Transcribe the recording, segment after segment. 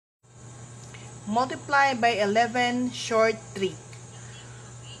multiply by 11 short trick.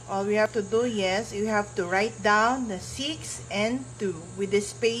 All we have to do, yes, you have to write down the 6 and 2 with the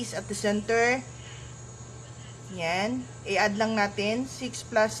space at the center. Yan. I-add lang natin.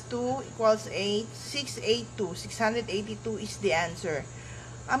 6 plus 2 equals 8. 682. 682 is the answer.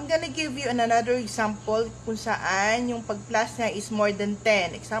 I'm gonna give you another example kung saan yung pag-plus niya is more than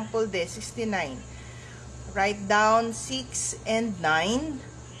 10. Example this, 69. Write down 6 and 9.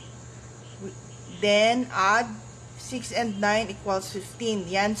 Then add 6 and 9 equals 15.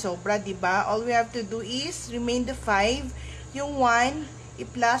 Yan, sobra, diba? All we have to do is remain the 5. Yung 1,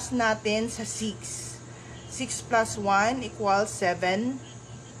 i-plus natin sa 6. 6 plus 1 equals 7.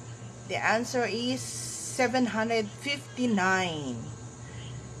 The answer is 759.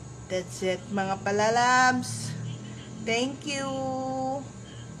 That's it, mga palalabs. Thank you.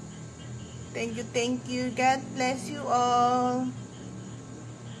 Thank you. God bless you all.